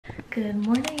Good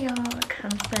morning, y'all.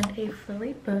 Come spend a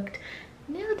fully booked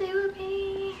nail day with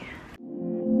me.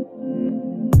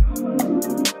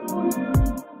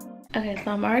 Okay,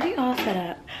 so I'm already all set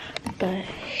up, but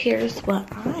here's what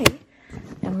I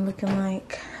am looking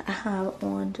like. I have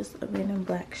on just a random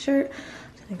black shirt.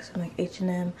 I think it's from like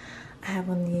H&M. I have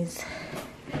on these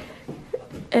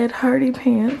Ed Hardy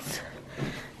pants.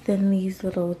 Then these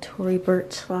little Tory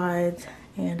Burch slides.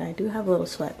 And I do have a little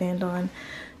sweatband on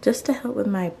just to help with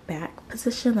my back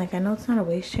position. Like, I know it's not a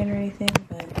waist train or anything,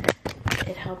 but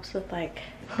it helps with like,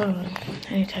 hold on,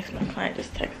 I need to text my client,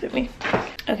 just texted me.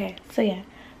 Okay, so yeah,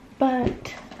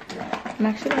 but I'm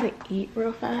actually gonna eat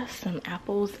real fast some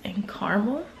apples and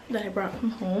caramel that I brought from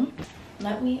home.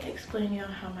 Let me explain y'all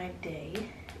how my day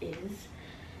is,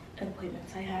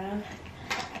 appointments I have.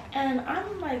 And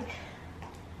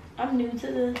I'm new to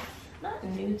this, not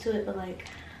new to it, but like,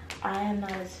 I am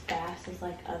not as fast as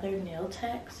like other nail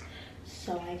techs,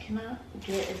 so I cannot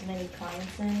get as many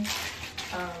clients in.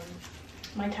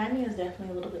 My timing is definitely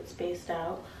a little bit spaced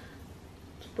out,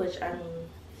 which I'm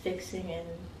fixing in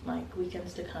like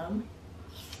weekends to come.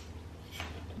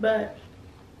 But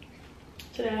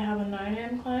today I have a 9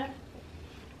 a.m. client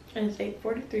and it's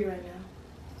 8:43 right now.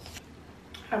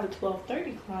 I have a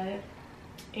 12:30 client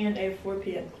and a 4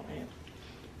 p.m. client.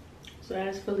 So that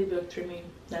is fully booked for me.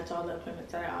 That's all the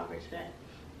appointments that I offer today.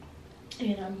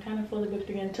 And I'm kind of fully booked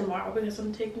again tomorrow because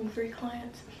I'm taking 3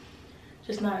 clients.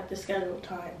 Just not at the scheduled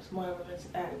times. One of them is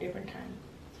at a different time.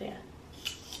 So yeah.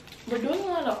 We're doing a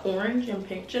lot of orange and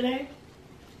pink today.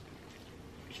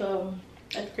 So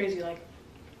that's crazy. Like,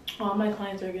 all my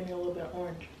clients are getting a little bit of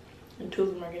orange. And 2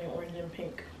 of them are getting orange and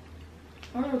pink.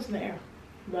 I don't know what's in the air.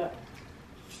 But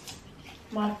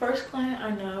my first client,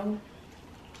 I know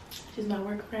she's my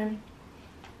work friend.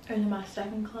 And then my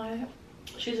second client,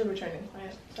 she's a returning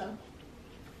client, so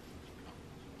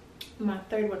my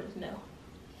third one is no.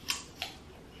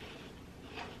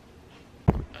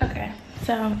 Okay,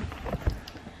 so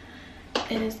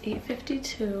it is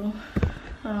 8:52.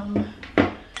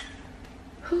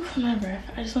 My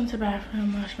breath. I just went to the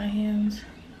bathroom, washed my hands.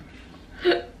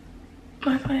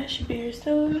 My client should be here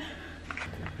soon.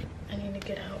 I need to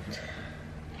get out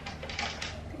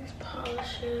these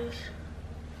polishes.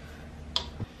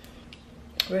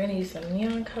 We're gonna use some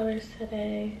neon colors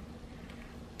today.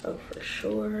 Oh, for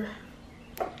sure.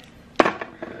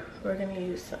 We're gonna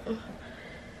use some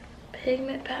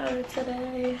pigment powder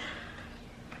today.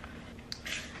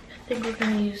 I think we're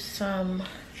gonna use some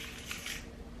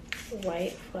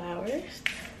white flowers.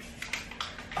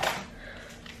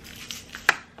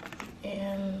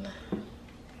 And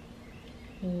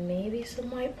maybe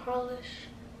some white polish.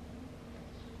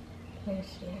 Let me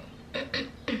see.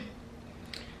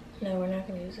 No, we're not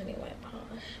gonna use any white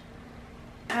polish.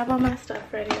 I have all my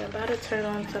stuff ready. I'm about to turn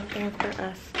on something for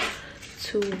us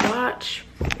to watch.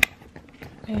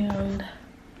 And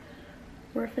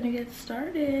we're finna get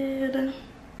started.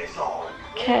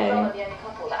 Okay.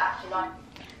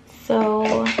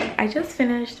 So I just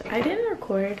finished. I didn't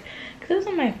record because it was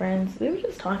with my friends. We were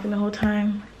just talking the whole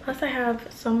time. Plus I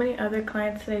have so many other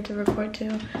clients today to record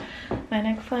to. My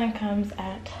next client comes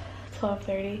at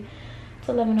 12:30. It's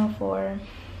 11:04.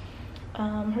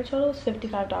 Her total was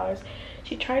 $55.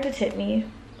 She tried to tip me,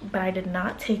 but I did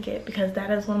not take it because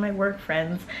that is one of my work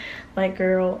friends. Like,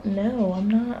 girl, no, I'm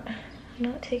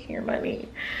not taking your money.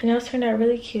 The nails turned out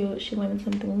really cute. She wanted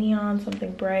something neon,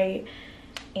 something bright,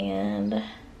 and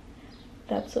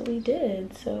that's what we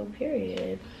did. So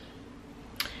period.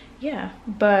 Yeah,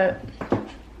 but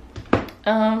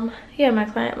yeah, my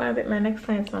next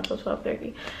client's not till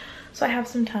 12:30. So I have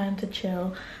some time to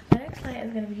chill. My next client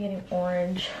is gonna be getting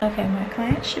orange. Okay, my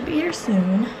client should be here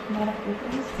soon. I'm gonna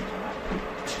open this up.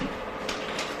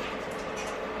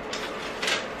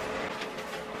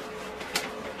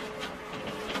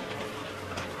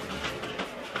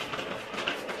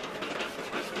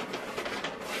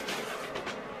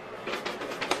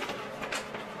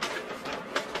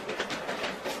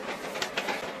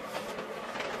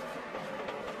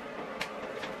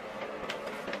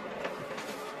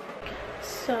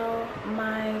 So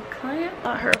my client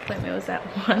thought her appointment was at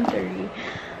 1:30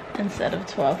 instead of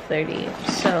 12:30.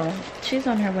 So she's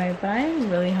on her way, but I am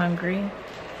really hungry.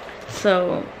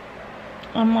 So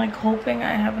I'm like hoping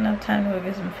I have enough time to go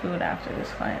get some food after this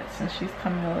client since she's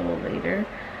coming a little later.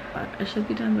 It should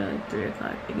be done by like 3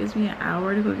 o'clock. It gives me an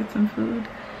hour to go get some food.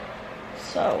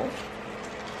 So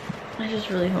I just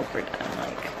really hope we're done.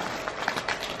 Like,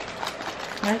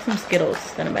 I have some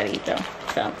Skittles that I'm about to eat though.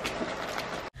 So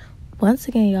once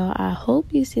again, y'all, I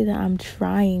hope you see that I'm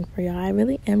trying for y'all. I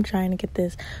really am trying to get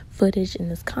this footage and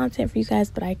this content for you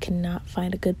guys, but I cannot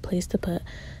find a good place to put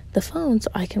the phone so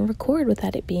I can record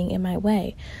without it being in my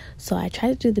way. So I try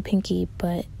to do the pinky,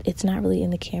 but it's not really in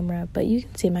the camera, but you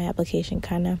can see my application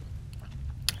kind of.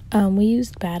 We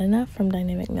used Bad Enough from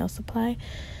Dynamic Nail Supply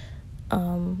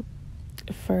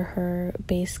for her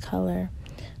base color.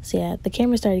 So yeah, the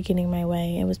camera started getting in my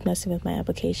way. It was messing with my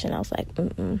application. I was like,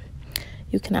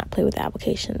 you cannot play with the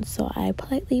application. So I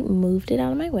politely moved it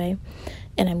out of my way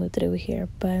and I moved it over here.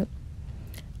 But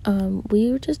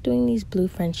we were just doing these blue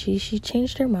Frenchies. She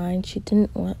changed her mind. She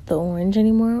didn't want the orange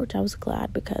anymore, which I was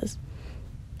glad because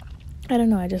I don't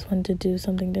know, I just wanted to do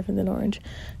something different than orange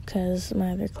because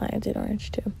my other client did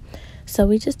orange too. So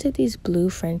we just did these blue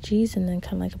Frenchies and then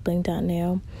kind of like a blinged out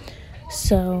nail.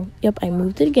 So, yep, I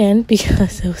moved it again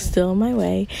because it was still in my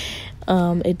way.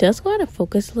 It does go out of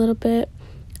focus a little bit,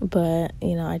 but,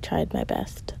 you know, I tried my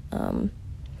best.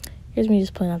 Here's me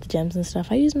just pulling out the gems and stuff.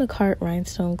 I use Macart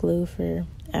rhinestone glue for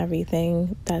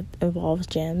everything that involves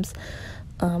gems.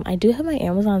 I do have my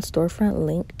Amazon storefront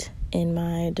linked in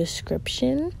my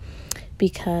description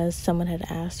because someone had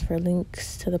asked for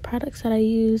links to the products that I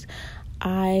use.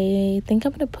 I think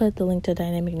I'm going to put the link to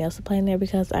Dynamic Nail Supply in there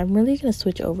because I'm really going to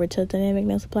switch over to Dynamic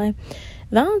Nail Supply.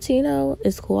 Valentino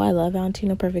is cool. I love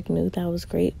Valentino Perfect Nude. That was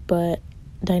great. But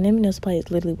Dynamic Nail Supply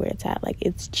is literally where it's at. Like,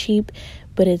 it's cheap,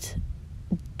 but it's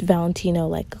Valentino,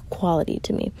 like, quality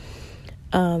to me.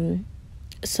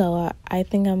 So I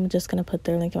think I'm just going to put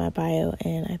their link in my bio,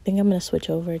 and I think I'm going to switch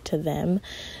over to them.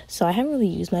 So I haven't really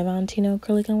used my Valentino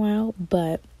acrylic in a while,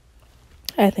 but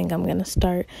I think I'm going to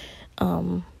start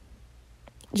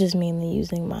just mainly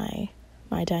using my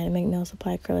Dynamic Nail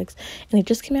Supply acrylics. And they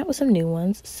just came out with some new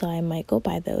ones, so I might go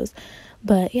buy those.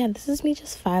 But yeah, this is me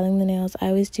just filing the nails. I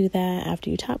always do that after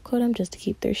you top coat them just to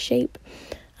keep their shape.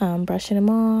 Brushing them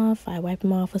off. I wipe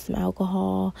them off with some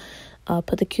alcohol.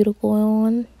 Put the cuticle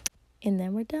on. And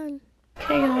then we're done.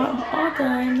 Okay, y'all, I'm all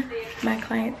done. My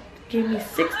client gave me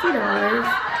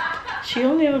 $60. She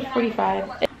only owed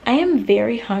 $45. I am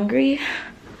very hungry.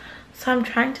 So I'm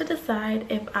trying to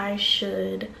decide if I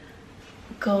should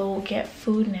go get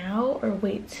food now or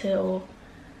wait till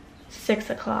 6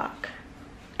 o'clock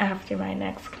after my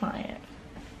next client.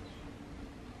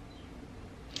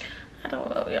 I don't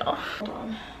know, y'all. Hold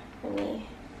on.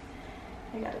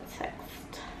 I gotta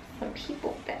text some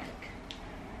people back.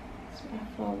 So my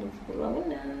phone is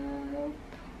blowing up.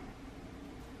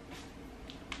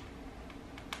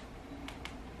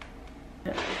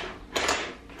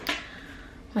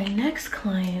 My next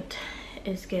client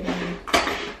is getting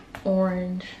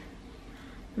orange.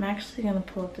 I'm actually gonna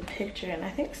pull up the picture, and I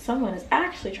think someone is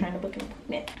actually trying to book an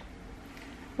appointment.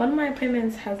 One of my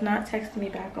appointments has not texted me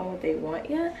back on what they want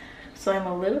yet, so I'm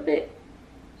a little bit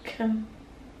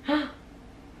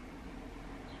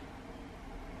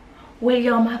Wait,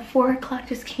 y'all, my 4 o'clock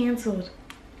just canceled.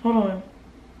 Hold on.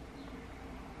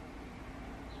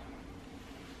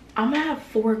 I'm gonna have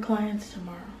 4 clients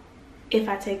tomorrow if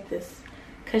I take this.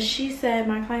 Because she said,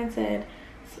 my client said,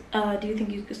 do you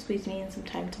think you could squeeze me in some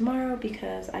time tomorrow?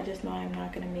 Because I just know I'm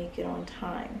not going to make it on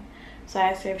time. So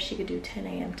I asked her if she could do 10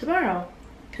 a.m. tomorrow.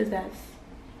 Because that's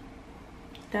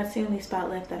the only spot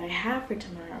left that I have for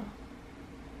tomorrow.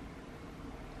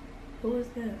 Who is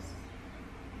this?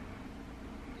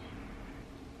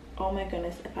 Oh my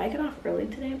goodness. If I get off early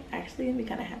today, I'm actually going to be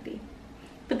kind of happy.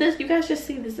 But this, you guys just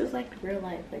see, this is like real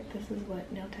life. Like, this is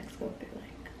what nail techs go through. Like,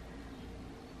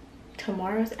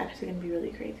 tomorrow's actually gonna be really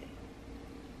crazy.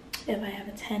 If I have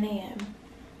a 10 a.m.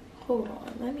 Hold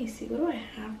on, let me see. What do I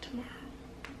have tomorrow?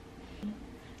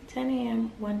 10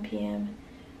 a.m., 1 p.m.,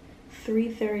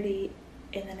 3:30,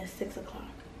 and then it's 6 o'clock.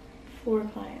 4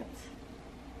 clients.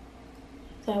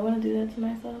 So I want to do that to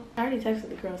myself. I already texted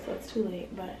the girl, so it's too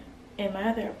late. But and my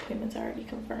other appointments are already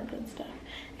confirmed and stuff.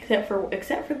 Except for the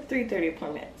 3:30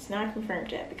 appointment. It's not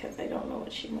confirmed yet because I don't know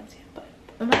what she wants yet. But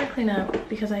I'm gonna clean up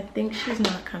because I think she's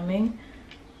not coming,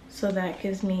 so that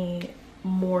gives me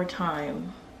more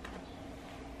time.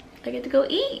 I get to go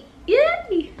eat.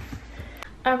 Yay!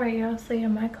 All right, y'all, so yeah,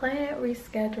 my client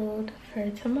rescheduled for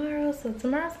tomorrow, so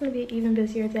tomorrow's gonna be an even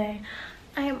busier day.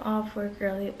 I am off work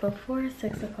early before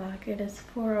 6 o'clock. It is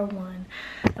 4:01.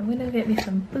 I'm gonna get me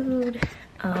some food.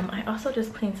 I also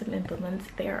just cleaned some implements.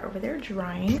 They are over there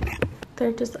drying.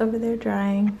 They're just over there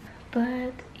drying.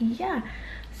 But yeah,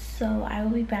 so I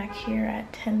will be back here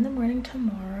at 10 in the morning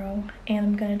tomorrow, and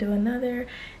I'm gonna do another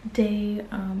day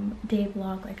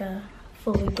vlog, like a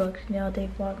fully booked nail day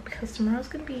vlog, because tomorrow's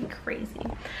gonna be crazy.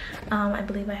 I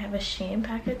believe I have a Shein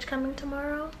package coming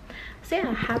tomorrow. So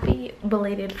yeah, happy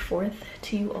belated 4th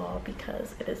to you all,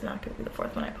 because it is not gonna be the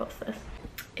 4th when I post this.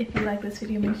 If you like this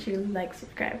video, make sure you like,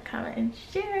 subscribe, comment, and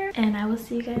share. And I will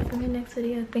see you guys in the next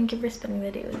video. Thank you for spending the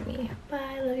day with me.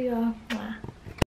 Bye. Love you all. Mwah.